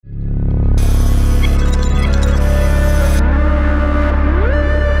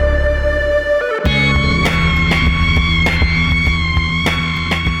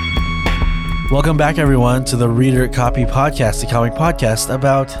Welcome back, everyone, to the Reader Copy Podcast, the comic podcast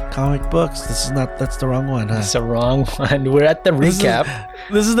about comic books. That's the wrong one, huh? It's the wrong one. We're at the recap.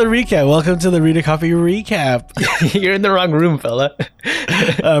 This is the recap. Welcome to the Reader Copy Recap. You're in the wrong room, fella.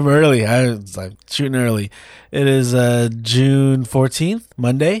 I'm early. I'm shooting early. It is June 14th,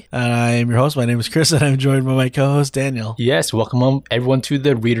 Monday, and I am your host. My name is Chris, and I'm joined by my co-host, Daniel. Yes, welcome everyone to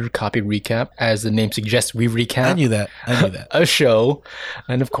the Reader Copy Recap. As the name suggests, we recap. I knew that. A show.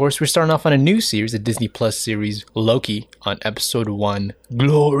 And of course, we're starting off on a new series, the Disney Plus series, Loki, on episode 1,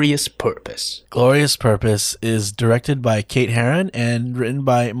 Glorious Purpose. Glorious Purpose is directed by Kate Herron and written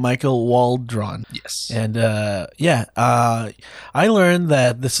by Michael Waldron. Yes. And I learned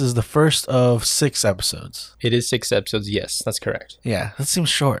that this is the first of 6 episodes. It is 6 episodes, yes, that's correct. Yeah, that seems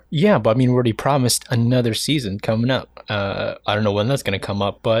short. Yeah, but I mean, we already promised another season coming up. I don't know when that's going to come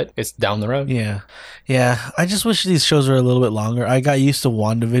up, but it's down the road. Yeah. I just wish these shows were a little bit longer. I got used to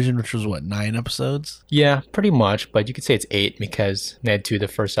WandaVision, which was, 9 episodes? Yeah, pretty much, but you could say it's 8 because they had 2 the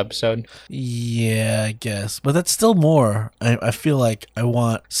first episode. Yeah, I guess. But that's still more. I feel like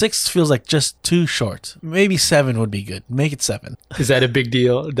 6 feels like just too short. Maybe 7 would be good. Make it 7. Is that a big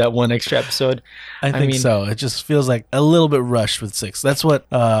deal, that one extra episode? I think so. It just feels like a little bit rushed with 6. That's what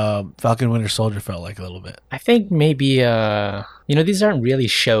Falcon Winter Soldier felt like a little bit. I think maybe, these aren't really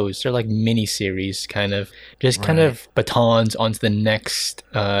shows. They're like mini-series, kind of. Just kind of batons onto the next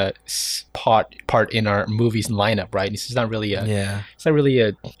part in our movies lineup, right? This is not really it's not really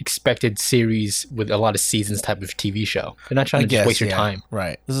a expected series with a lot of seasons type of TV show. They're not trying to just waste your time.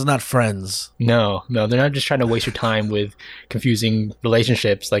 Right. This is not Friends. No, they're not just trying to waste your time with confusing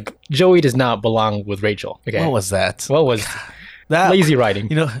relationships. Like, Joey does not belong with Rachel. Okay. What was that? What was that? Lazy writing.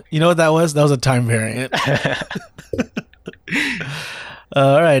 You know what that was? That was a time variant.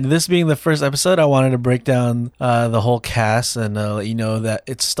 All right, this being the first episode, I wanted to break down the whole cast and let you know that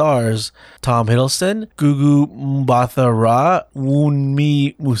it stars Tom Hiddleston, Gugu Mbatha-Raw,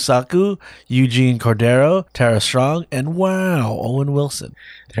 Wunmi Musaku, Eugene Cordero, Tara Strong, and Owen Wilson.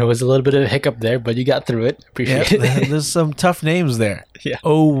 There was a little bit of a hiccup there, but you got through it. Appreciate it. There's some tough names there. Yeah.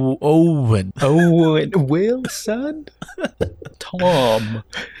 Owen Wilson. Tom.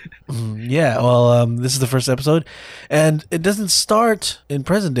 Yeah, well, this is the first episode, and it doesn't start in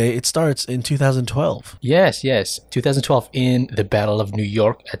present day. It starts in 2012. Yes. 2012 in the Battle of New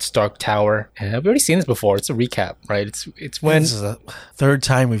York at Stark Tower. And I've already seen this before. It's a recap, right? It's when... This is the third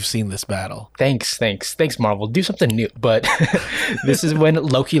time we've seen this battle. Thanks, Marvel. Do something new. But this is when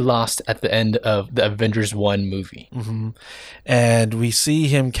Loki lost at the end of the Avengers 1 movie. Mm-hmm. And we see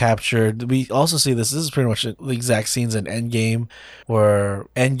him captured. We also see this is pretty much the exact scenes in Endgame, where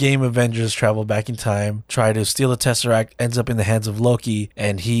Endgame Avengers travel back in time, try to steal the Tesseract, ends up in the hands of Loki,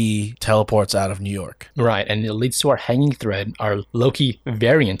 and he teleports out of New York. Right, and it leads to our hanging thread, our Loki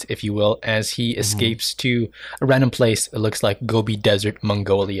variant, if you will, as he escapes to a random place that looks like Gobi Desert,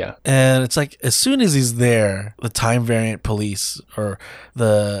 Mongolia. And it's like, as soon as he's there, the time variant police, or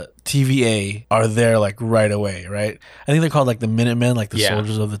the TVA, are there like right away, right? I think they're called like the Minutemen, like the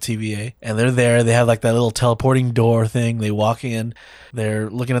soldiers of the TVA. And they're there. They have like that little teleporting door thing. They walk in. They're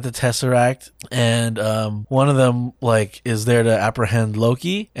looking at the Tesseract. And one of them like is there to apprehend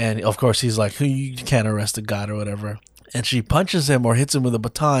Loki. And of course he's like, you can't arrest a god or whatever. And she punches him or hits him with a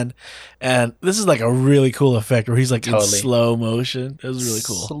baton. And this is like a really cool effect where he's like in slow motion. It was really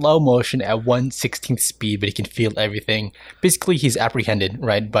cool. Slow motion at 1/16th speed, but he can feel everything. Basically, he's apprehended,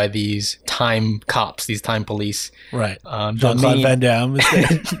 right, by these time cops, these time police. Right. Jean-Claude Van Damme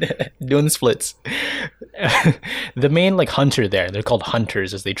is there. Doing the splits. The main like hunter there, they're called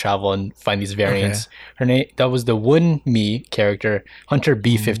hunters as they travel and find these variants. Okay. Her name, that was the Wun-Mi character, Hunter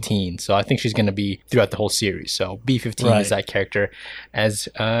B-15. So I think she's going to be throughout the whole series. So B-15 is that character as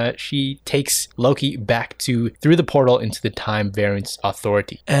she takes Loki back through the portal into the Time Variance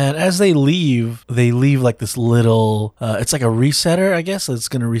Authority. And as they leave like this little, it's like a resetter, I guess. It's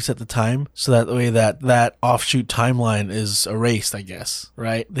going to reset the time. So that way that offshoot timeline is erased, I guess,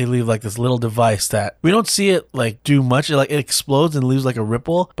 right? They leave like this little device that we don't see it like do much. It explodes and leaves like a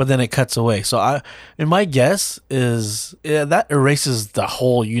ripple, but then it cuts away. So my guess is that erases the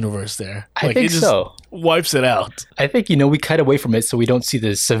whole universe there. I think so. Wipes it out. I think, we cut away from it so we don't see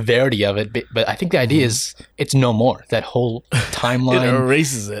the severity of it. But I think the idea is it's no more. That whole timeline. It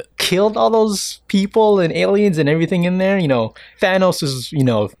erases it. Killed all those people and aliens and everything in there.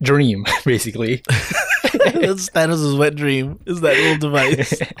 Thanos' dream, basically. That's Thanos' wet dream, is that little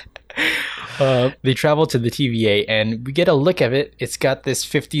device. They travel to the TVA and we get a look at it. It's got this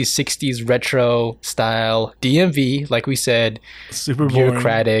 50s, 60s retro style DMV, like we said, Super boring.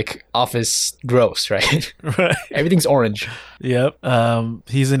 bureaucratic, office, gross, right? Right. Everything's orange. Yep.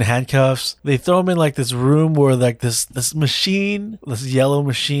 He's in handcuffs. They throw him in like this room where like this machine, this yellow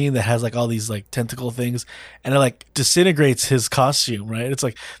machine that has like all these like tentacle things, and it like disintegrates his costume. Right. It's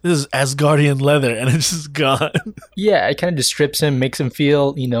like this is Asgardian leather, and it's just gone. Yeah, it kind of just strips him, makes him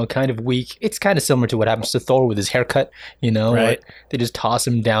feel, kind of weak. It's kind of similar to what happens to Thor with his haircut, Right. They just toss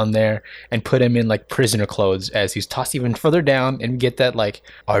him down there and put him in like prisoner clothes as he's tossed even further down, and get that like,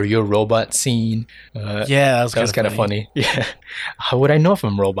 are you a robot scene? Yeah, that was kind of funny. Yeah. How would I know if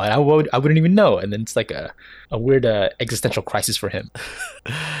I'm a robot? I wouldn't even know. And then it's like a weird existential crisis for him.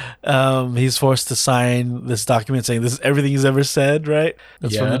 He's forced to sign this document saying this is everything he's ever said, right?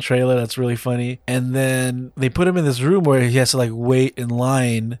 That's from Yeah. the trailer. That's really funny. And then they put him in this room where he has to like wait in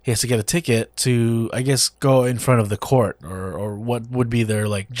line. He has to get a ticket to, I guess, go in front of the court or what would be their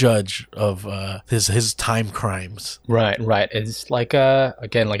like judge of his time crimes. Right. It's like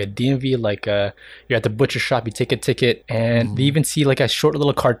again, like a DMV, like you're at the butcher shop, you take a ticket, and they even see like a short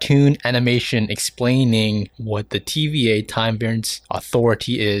little cartoon animation explaining what the TVA Time Variance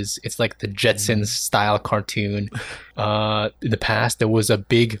Authority is. It's like the Jetsons style cartoon. In the past, there was a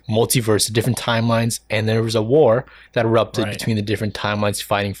big multiverse, different timelines, and there was a war that erupted between the different timelines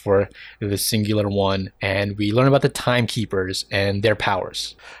fighting for the singular one. And we learn about the timekeepers and their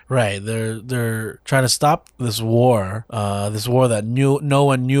powers. Right. They're trying to stop this war that no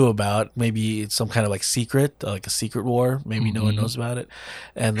one knew about. Maybe it's some kind of like secret, like a secret war. Maybe no one knows about it.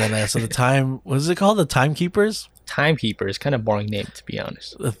 And then so the time, what is it called? The Timekeepers? Timekeepers, kind of boring name, to be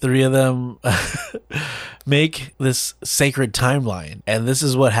honest. The three of them make this sacred timeline, and this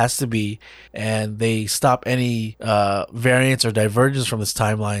is what has to be, and they stop any variance or divergence from this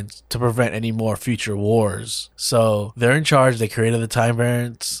timeline to prevent any more future wars. So they're in charge. They created the Time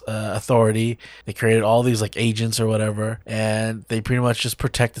Variance Authority. They created all these like agents or whatever, and they pretty much just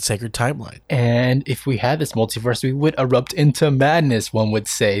protect the sacred timeline. And if we had this multiverse, we would erupt into madness, one would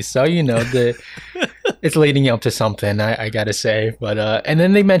say. So, it's leading up to something, I gotta say. But and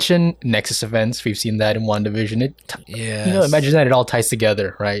then they mention Nexus events. We've seen that in WandaVision. Imagine that it all ties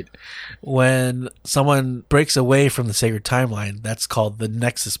together, right? When someone breaks away from the sacred timeline, that's called the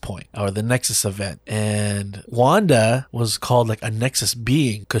Nexus point or the Nexus event. And Wanda was called like a Nexus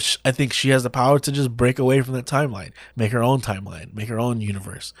being because I think she has the power to just break away from that timeline, make her own timeline, make her own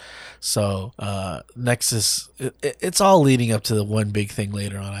universe. So Nexus, it's all leading up to the one big thing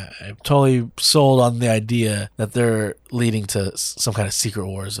later on. I'm totally sold on the idea that they're leading to some kind of Secret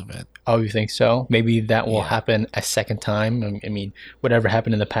Wars event. Oh, you think so? Maybe that will happen a second time. I mean, whatever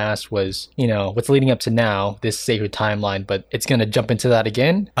happened in the past was, what's leading up to now, this sacred timeline, but it's going to jump into that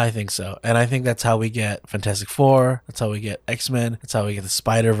again? I think so. And I think that's how we get Fantastic Four. That's how we get X-Men. That's how we get the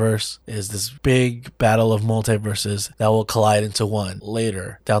Spider-Verse, is this big battle of multiverses that will collide into one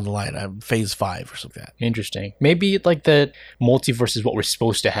later down the line, phase 5 or something like that. Interesting. Maybe like the multiverse is what we're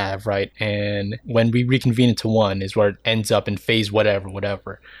supposed to have, right? And when we reconvene into one is where it ends up in phase whatever.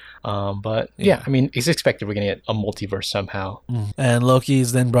 But I mean, it's expected we're going to get a multiverse somehow. And Loki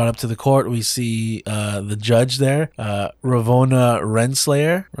is then brought up to the court. We see the judge there, Ravonna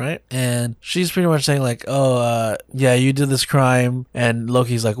Renslayer, right? And she's pretty much saying like, you did this crime. And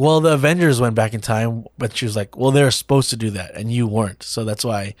Loki's like, well, the Avengers went back in time. But she was like, well, they're supposed to do that and you weren't. So that's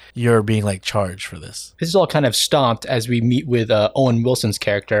why you're being like charged for this. This is all kind of stomped as we meet with Owen Wilson's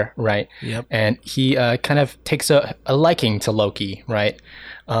character, right? Yep. And he kind of takes a liking to Loki, right?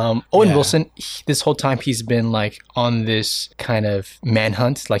 Owen Wilson, this whole time he's been like on this kind of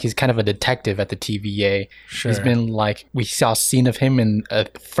manhunt, like he's kind of a detective at the TVA. Sure. He's been like, we saw a scene of him in a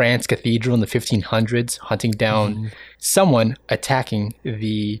France cathedral in the 1500s hunting down someone attacking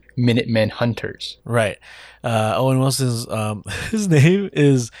the Minutemen hunters. Right. Owen Wilson's his name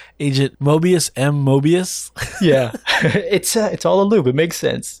is Agent Mobius M. Mobius. Yeah. It's all a loop. It makes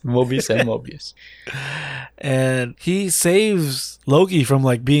sense. Mobius and Mobius. And he saves Loki from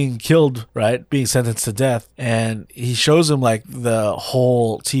like being killed, right? Being sentenced to death. And he shows him like the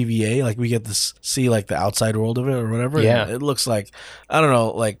whole TVA. Like we get to see like the outside world of it or whatever. Yeah. And it looks like, I don't know,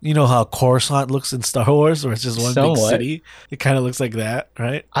 like, you know how Coruscant looks in Star Wars where it's just one big city? It kind of looks like that,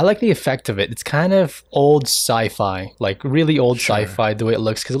 right? I like the effect of it. It's kind of old sci-fi, like really old sci-fi, the way it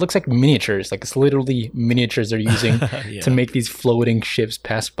looks, because it looks like miniatures. Like it's literally miniatures they're using to make these floating ships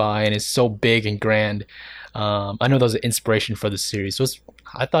pass by, and it's so big and grand. I know that was an inspiration for the series. So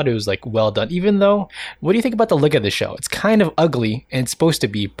I thought it was like well done. Even though, what do you think about the look of the show? It's kind of ugly, and it's supposed to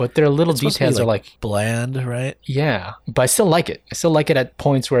be, but their little details are like bland, right? Yeah, but I still like it. I still like it at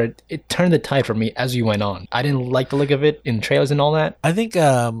points where it turned the tide for me as we went on. I didn't like the look of it in trailers and all that. I think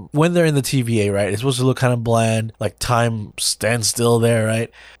when they're in the TVA, right, it's supposed to look kind of bland, like time stands still there,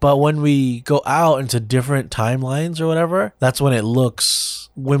 right? But when we go out into different timelines or whatever, that's when it looks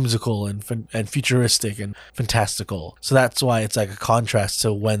whimsical and futuristic and fantastical. So that's why it's like a contrast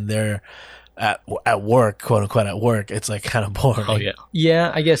to when they're at work, quote unquote, at work. It's like kind of boring. Oh yeah,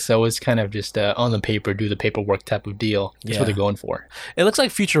 yeah. I guess so. It's kind of just on the paper, do the paperwork type of deal. That's what they're going for. It looks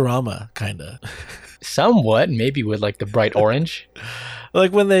like Futurama, kind of. Somewhat, maybe with like the bright orange.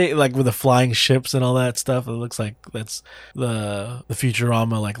 Like when they like with the flying ships and all that stuff, it looks like that's the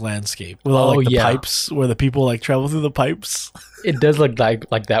Futurama like landscape with all like the pipes where the people like travel through the pipes. It does look like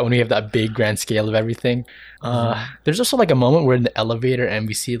that when we have that big grand scale of everything. There's also like a moment where in the elevator and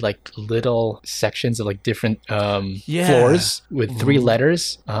we see like little sections of like different floors with 3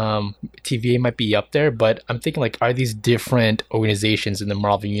 letters. TVA might be up there, but I'm thinking like, are these different organizations in the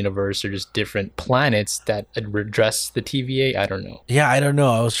Marvel universe or just different planets that address the TVA? I don't know. Yeah, I don't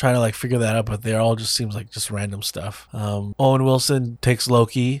know. I was trying to like figure that out, but they all just seems like just random stuff. Owen Wilson takes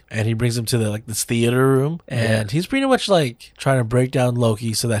Loki and he brings him to this theater room, and he's pretty much like trying to break down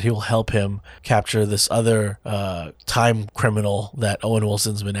Loki so that he'll help him capture this other time criminal that Owen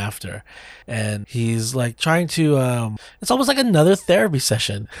Wilson's been after. And he's like trying to it's almost like another therapy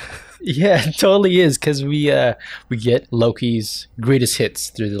session. Yeah, it totally is, because we get Loki's greatest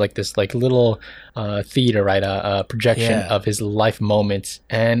hits through like this like little theater, right? Projection of his life moments,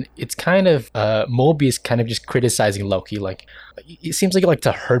 and it's kind of Mobius kind of just criticizing Loki. Like, it seems like you like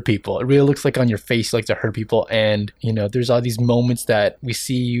to hurt people. It really looks like on your face you like to hurt people, and there's all these moments that we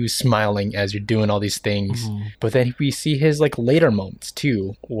see you smiling as you're doing all these things, but then we see his like later moments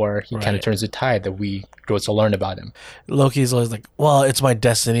too, where he kind of turns the tide that we grow to learn about him. Loki's always like, well, it's my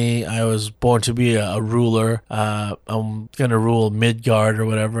destiny. I was born to be a ruler. I'm gonna rule Midgard or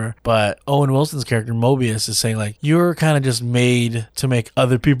whatever. But Owen Wilson's character Mobius is saying like, you're kind of just made to make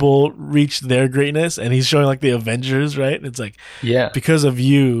other people reach their greatness, and he's showing like the Avengers, right? It's like, because of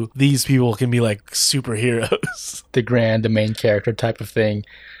you, these people can be like superheroes. The main character type of thing.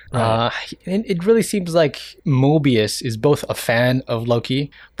 And it really seems like Mobius is both a fan of Loki,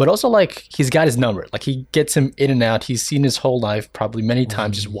 but also like he's got his number. Like, he gets him in and out. He's seen his whole life probably many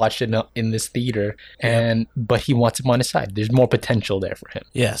times, just watched it in this theater, but he wants him on his side. There's more potential there for him.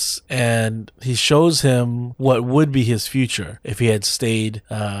 Yes, and he shows him what would be his future if he had stayed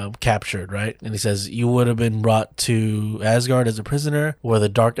captured, right? And he says, you would have been brought to Asgard as a prisoner, where the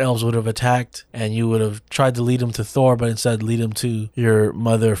Dark Elves would have attacked, and you would have tried to lead him to Thor, but instead lead him to your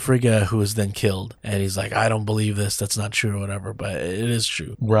mother Frigga, who was then killed. And he's like, I don't believe this, that's not true or whatever, but it is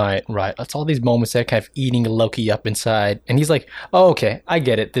true. Right. It's all these moments that are kind of eating Loki up inside, and he's like, oh, okay, I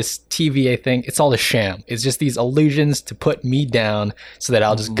get it, this TVA thing, it's all a sham. It's just these illusions to put me down so that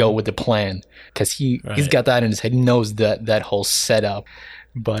I'll just go with the plan, because he's got that in his head. He knows that whole setup.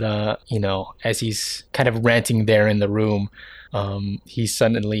 But as he's kind of ranting there in the room, he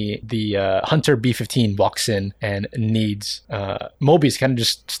suddenly, the Hunter B-15 walks in and needs Mobius kind of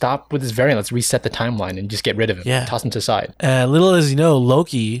just stop with his variant. Let's reset the timeline and just get rid of him. Yeah. Toss him to the side. Little as you know,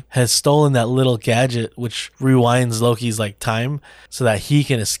 Loki has stolen that little gadget which rewinds Loki's like time so that he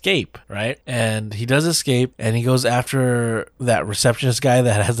can escape, right? And he does escape, and he goes after that receptionist guy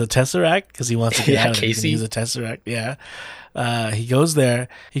that has the Tesseract because he wants to get out of it and use a Tesseract. Yeah. He goes there,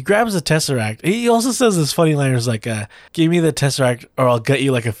 he grabs the Tesseract. He also says this funny line, is like, give me the Tesseract or I'll gut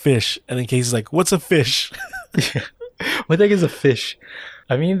you like a fish. And then Casey's like, what's a fish? What the heck is a fish?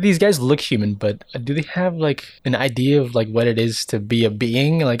 I mean, these guys look human, but do they have like an idea of like what it is to be a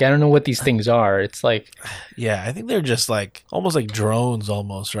being? Like, I don't know what these things are. It's like, yeah, I think they're just like almost like drones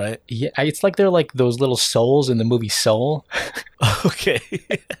almost, right? Yeah, it's like they're like those little souls in the movie Soul. Okay.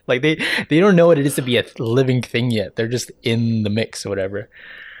 Like they don't know what it is to be a living thing yet. They're just in the mix or whatever.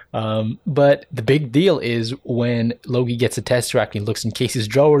 But the big deal is when Loki gets a Tesseract and he looks in Casey's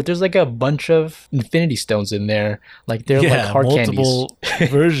drawer, there's like a bunch of Infinity Stones in there. Like they're like hard multiple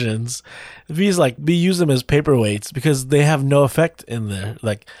versions. We use them as paperweights because they have no effect in there.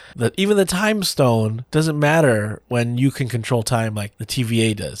 Like even the time stone doesn't matter when you can control time like the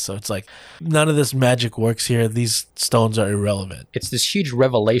TVA does. So it's like none of this magic works here. These stones are irrelevant. It's this huge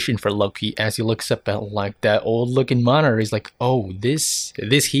revelation for Loki as he looks up at like that old looking monitor. He's like, oh, this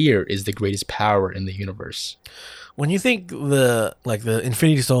here fear is the greatest power in the universe. When you think the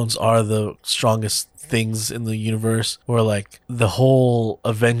Infinity Stones are the strongest things in the universe, or like the whole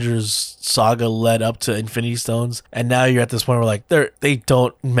Avengers saga led up to Infinity Stones, and now you're at this point where like they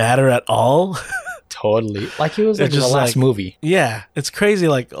don't matter at all. Totally. Like it was like the last movie. Yeah. It's crazy.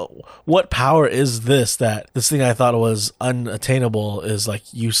 Like, what power is this that this thing I thought was unattainable is like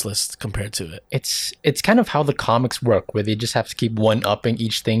useless compared to it? It's kind of how the comics work, where they just have to keep one-upping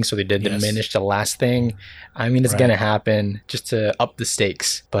each thing so they did diminish the last thing. I mean, it's going to happen just to up the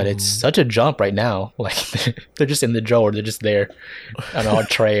stakes, but it's such a jump right now. Like, they're just in the drawer. They're just there on our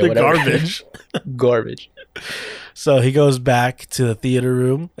tray or whatever. Garbage. Garbage. So he goes back to the theater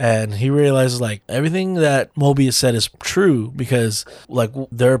room and he realizes like everything that Mobius said is true, because like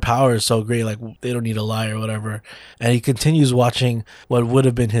their power is so great, like they don't need a lie or whatever. And he continues watching what would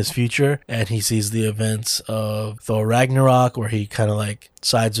have been his future, and he sees the events of Thor Ragnarok, where he kind of like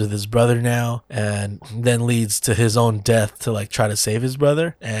sides with his brother now, and then leads to his own death to like try to save his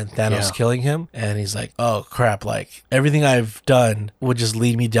brother and Thanos killing him. And he's like, oh crap, like everything I've done would just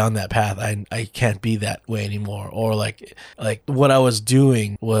lead me down that path. I can't be that way anymore. Or like what I was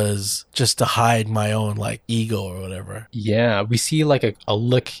doing was just to hide my own like ego or whatever. Yeah, we see like a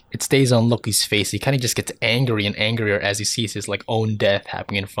look, it stays on Loki's face. He kind of just gets angry and angrier as he sees his like own death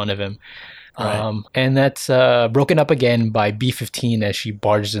happening in front of him. Right. And that's broken up again by B-15 as she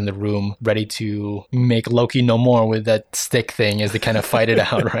barges in the room, ready to make Loki no more with that stick thing as they kind of fight it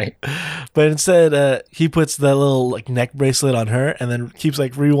out, right? But instead, he puts the little like neck bracelet on her and then keeps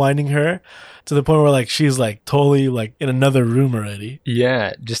like rewinding her to the point where like she's like totally like in another room already.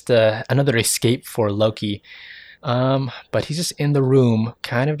 Yeah, just another escape for Loki. But he's just in the room,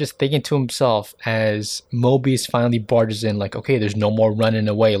 kind of just thinking to himself as Mobius finally barges in, like, okay, there's no more running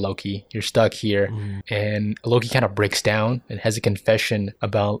away, Loki. You're stuck here. And Loki kind of breaks down and has a confession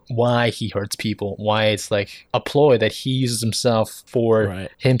about why he hurts people, why it's like a ploy that he uses himself for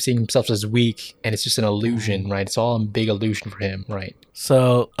him seeing himself as weak, and it's just an illusion, right? It's all a big illusion for him, right?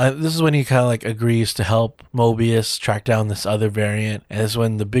 So this is when he kind of like agrees to help Mobius track down this other variant. And this is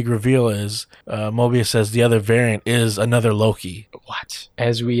when the big reveal is Mobius says the other variant is another Loki. What?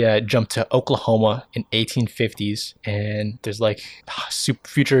 As we jump to Oklahoma in 1850s, and there's like super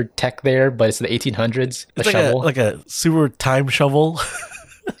future tech there, but it's the 1800s. It's like a super time shovel.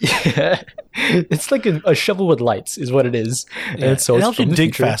 Yeah, it's like a shovel with lights is what it is. Yeah. And so it helps you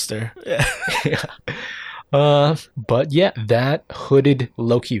dig faster. Yeah. But yeah, that hooded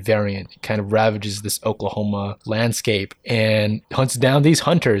Loki variant kind of ravages this Oklahoma landscape and hunts down these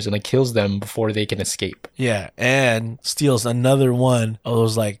hunters and like kills them before they can escape. Yeah, and steals another one of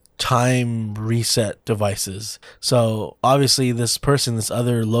those like time reset devices. So obviously this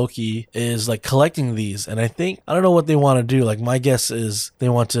other Loki is like collecting these, and I don't know what they want to do. Like my guess is they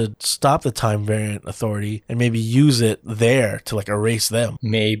want to stop the time variant authority and maybe use it there to like erase them.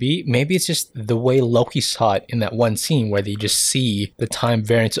 Maybe it's just the way Loki saw it in that one scene where they just see the time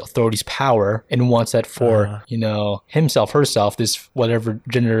variant authority's power and wants that for himself, herself, this whatever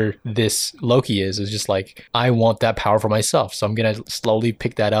gender this Loki is just like, I want that power for myself, so I'm gonna slowly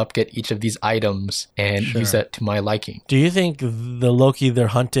pick that up, get each of these items and use that to my liking. Do you think the Loki they're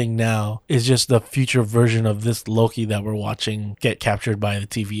hunting now is just the future version of this Loki that we're watching get captured by the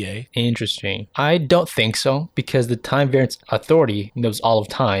TVA? Interesting. I don't think so, because the time variance authority knows all of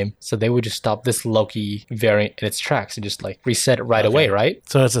time, so they would just stop this Loki variant in its tracks and just like reset it right away, right?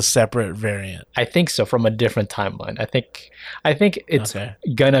 So it's a separate variant. I think so, from a different timeline. I think it's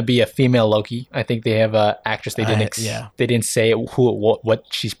gonna be a female Loki. I think they have a actress. They didn't say what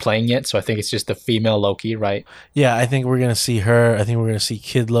she's playing yet, so I think it's just a female Loki, right? Yeah, I think we're gonna see her. I think we're gonna see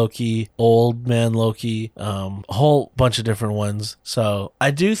Kid Loki, Old Man Loki, a whole bunch of different ones. So I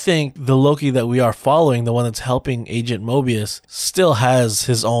do think the Loki that we are following, the one that's helping Agent Mobius, still has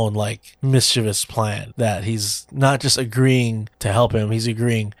his own like mischievous plan, that he's not just agreeing to help him, he's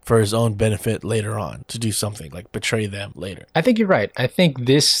agreeing for his own benefit later on to do something like betray them later. I think you're right. I think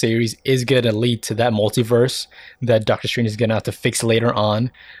this series is gonna lead to that multiverse that Doctor Strange is gonna have to fix later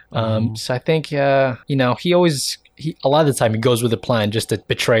on. So I think, a lot of the time he goes with a plan just to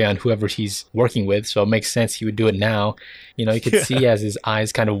betray on whoever he's working with. So it makes sense he would do it now. You could see as his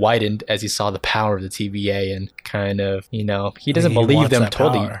eyes kind of widened as he saw the power of the TVA, and kind of, he doesn't believe them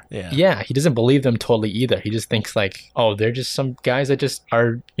totally. Yeah, he doesn't believe them totally either. He just thinks like, oh, they're just some guys that just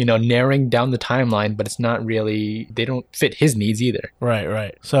are, narrowing down the timeline, but it's not really, they don't fit his needs either.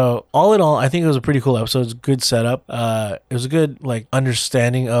 Right. So all in all, I think it was a pretty cool episode. It was a good setup. It was a good like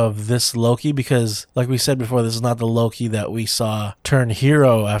understanding of this Loki, because like we said before, this is not the Loki that we saw turn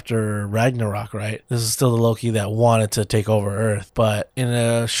hero after Ragnarok, right? This is still the Loki that wanted to take over Earth. But in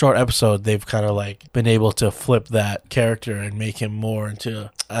a short episode, they've kind of like been able to flip that character and make him more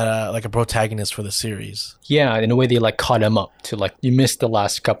into like a protagonist for the series. Yeah, in a way they like caught him up to like, you missed the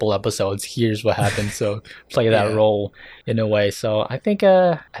last couple episodes. Here's what happened. So play that role in a way. So I think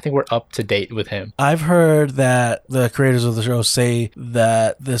we're up to date with him. I've heard that the creators of the show say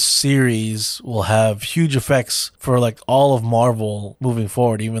that this series will have huge effects for like all of Marvel moving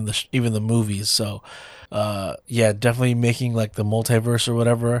forward, even the movies. So definitely making like the multiverse or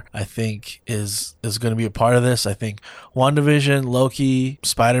whatever, I think is going to be a part of this. I think WandaVision, Loki,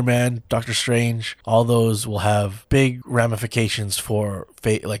 Spider-Man, Doctor Strange, all those will have big ramifications for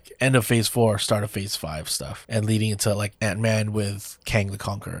like end of phase 4, start of phase 5 stuff, and leading into like Ant-Man with Kang the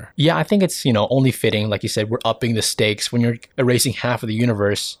Conqueror. Yeah, I think it's, only fitting. Like you said, we're upping the stakes. When you're erasing half of the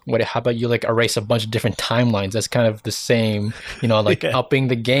universe, how about you like erase a bunch of different timelines? That's kind of the same, upping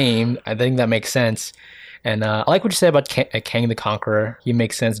the game. I think that makes sense. And I like what you said about Kang the Conqueror. He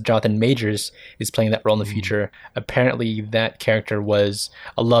makes sense. Jonathan Majors is playing that role in the future. Apparently, that character was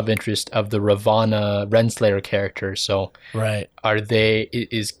a love interest of the Ravonna Renslayer character. So, right.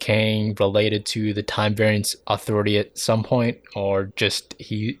 Is Kang related to the Time Variance Authority at some point, or just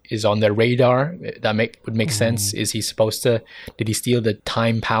he is on their radar? That would make sense. Is he supposed to? Did he steal the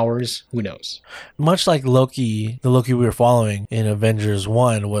time powers? Who knows? Much like Loki, the Loki we were following in Avengers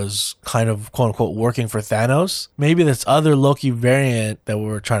 1 was kind of quote unquote working for Thanos. Maybe this other Loki variant that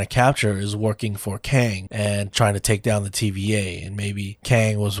we're trying to capture is working for Kang and trying to take down the TVA. And maybe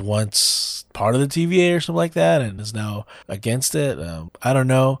Kang was once part of the TVA or something like that and is now against it. I don't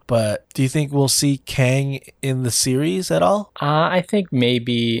know. But do you think we'll see Kang in the series at all? I think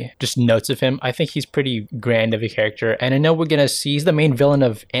maybe just notes of him. I think he's pretty grand of a character. And I know we're going to see he's the main villain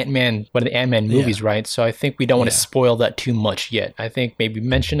of Ant-Man, one of the Ant-Man movies, right? So I think we don't want to spoil that too much yet. I think maybe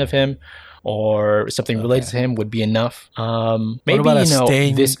mention of him or something related to him would be enough. Maybe,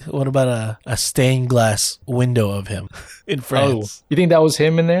 what about a stained glass window of him in France? Oh, you think that was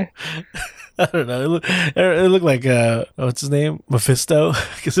him in there? I don't know. It looked like what's his name, Mephisto,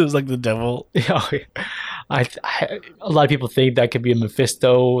 because it was like the devil. Yeah, a lot of people think that could be a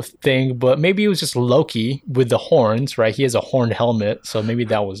Mephisto thing, but maybe it was just Loki with the horns, right? He has a horned helmet, so maybe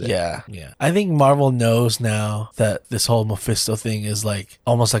that was it. Yeah. I think Marvel knows now that this whole Mephisto thing is like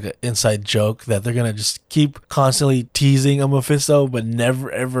almost like an inside joke, that they're gonna just keep constantly teasing a Mephisto, but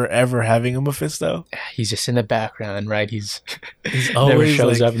never, ever, ever having a Mephisto. He's just in the background, right? He's always never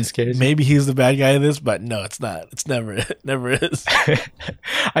shows up and scares. Maybe he's the bad guy in this, but no, it's not. It's never is.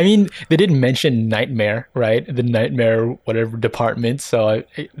 I mean, they didn't mention Nightmare, right? The Nightmare whatever department, so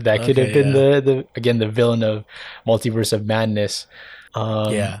that could have been the villain of Multiverse of Madness.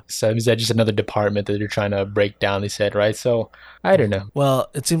 So is that just another department that they're trying to break down, they said, right? So I don't know. Well,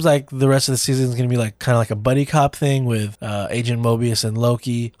 it seems like the rest of the season is going to be like kind of like a buddy cop thing with Agent Mobius and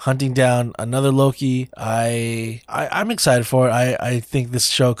Loki hunting down another Loki. I'm excited for it. I think this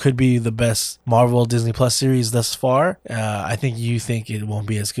show could be the best Marvel Disney Plus series thus far. I think you think it won't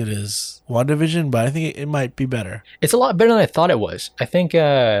be as good as WandaVision, but I think it might be better. It's a lot better than I thought it was. I think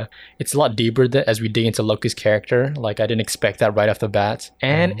it's a lot deeper as we dig into Loki's character. Like, I didn't expect that right off the bat.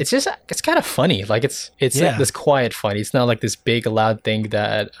 And it's kind of funny. Like, it's like this quiet funny. It's not like this big loud thing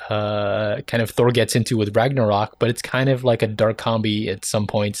that kind of Thor gets into with Ragnarok, but it's kind of like a dark comedy at some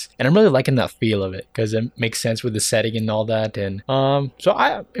points. And I'm really liking that feel of it because it makes sense with the setting and all that. And so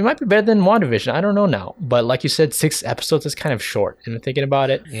it might be better than WandaVision. I don't know now. But like you said, 6 episodes is kind of short. And I'm thinking about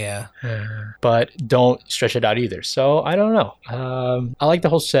it. Yeah. But don't stretch it out either. So I don't know. I like the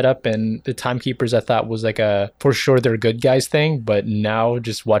whole setup, and the Timekeepers I thought was like a for sure they're good guys thing. But now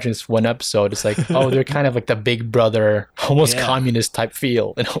just watching this one episode, it's like, oh, they're kind of like the big brother, almost communist type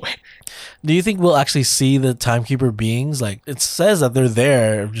feel in a way. Do you think we'll actually see the Timekeeper beings? Like, it says that they're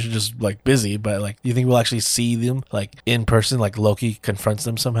there, just like busy, but like, do you think we'll actually see them like in person? Like Loki confronts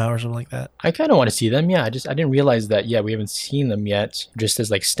them somehow or something like that? I kind of want to see them. Yeah, I didn't realize that. Yeah, we haven't seen them yet, just as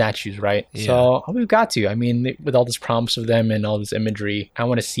like statues, right? Yeah. So we've got to. I mean, with all this promise of them and all this imagery, I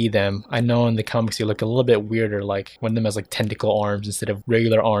want to see them. I know in the comics they look a little bit weirder, like one of them has like tentacle arms instead of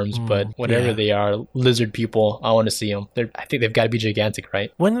regular arms, but whatever they are, lizard people, I want to see them. I think they've got to be gigantic,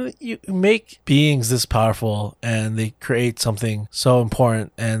 right? When you make beings this powerful and they create something so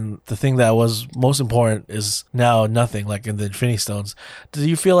important, and the thing that was most important is now nothing, like in the Infinity Stones, do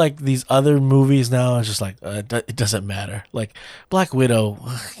you feel like these other movies now is just like it doesn't matter? Like Black Widow,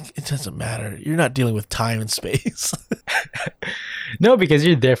 it doesn't matter. You're not dealing with time and space. No, because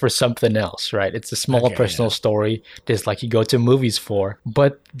you're there for something else, right? It's a small personal story, just like you go to movies movies for.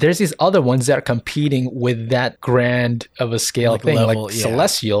 But there's these other ones that are competing with that grand of a scale thing, level, like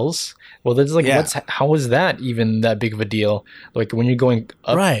Celestials. Well, there's like, how is that even that big of a deal? Like when you're going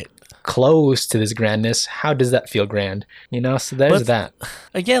up close to this grandness, how does that feel grand? So there's that.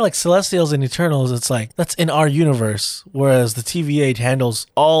 Again, like Celestials and Eternals, it's like that's in our universe, whereas the TVA handles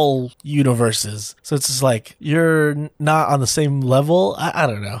all universes. So it's just like you're not on the same level. I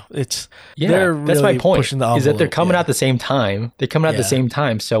don't know. It's they're really that's my point. Pushing the envelope. Is that they're coming out at the same time? They're coming out at the same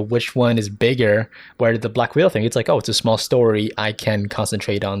time. So which one is bigger? Where the Black Widow thing, it's like, oh, it's a small story. I can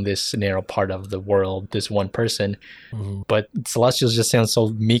concentrate on this narrow part of the world, this one person. But Celestials just sounds so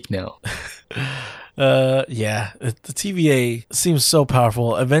meek now. The TVA seems so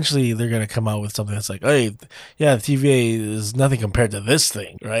powerful. Eventually they're gonna come out with something that's like, hey, the TVA is nothing compared to this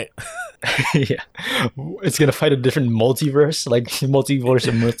thing, right? It's gonna fight a different multiverse, like multiverse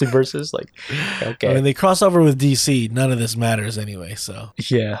of multiverses. Like, okay, I mean, they cross over with DC, none of this matters anyway. So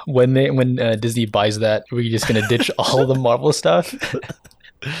when Disney buys that, we're just gonna ditch all the Marvel stuff.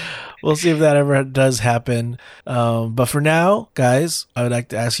 We'll see if that ever does happen. But for now, guys, I would like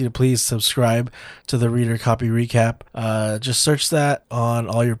to ask you to please subscribe to the Reader Copy Recap. Just search that on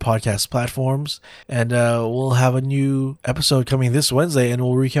all your podcast platforms, and we'll have a new episode coming this Wednesday, and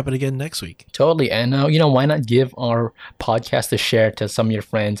we'll recap it again next week. Totally. And, why not give our podcast a share to some of your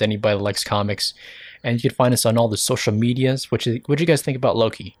friends, anybody that likes comics. And you can find us on all the social medias. What you guys think about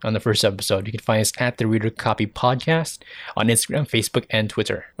Loki on the first episode? You can find us at the Reader Copy Podcast on Instagram, Facebook, and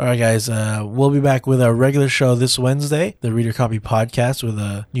Twitter. All right, guys. We'll be back with our regular show this Wednesday, the Reader Copy Podcast, with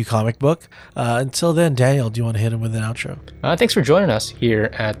a new comic book. Until then, Daniel, do you want to hit him with an outro? Thanks for joining us here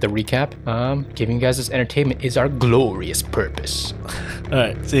at the Recap. Giving you guys this entertainment is our glorious purpose. All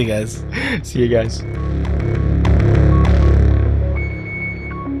right. See you guys. See you guys.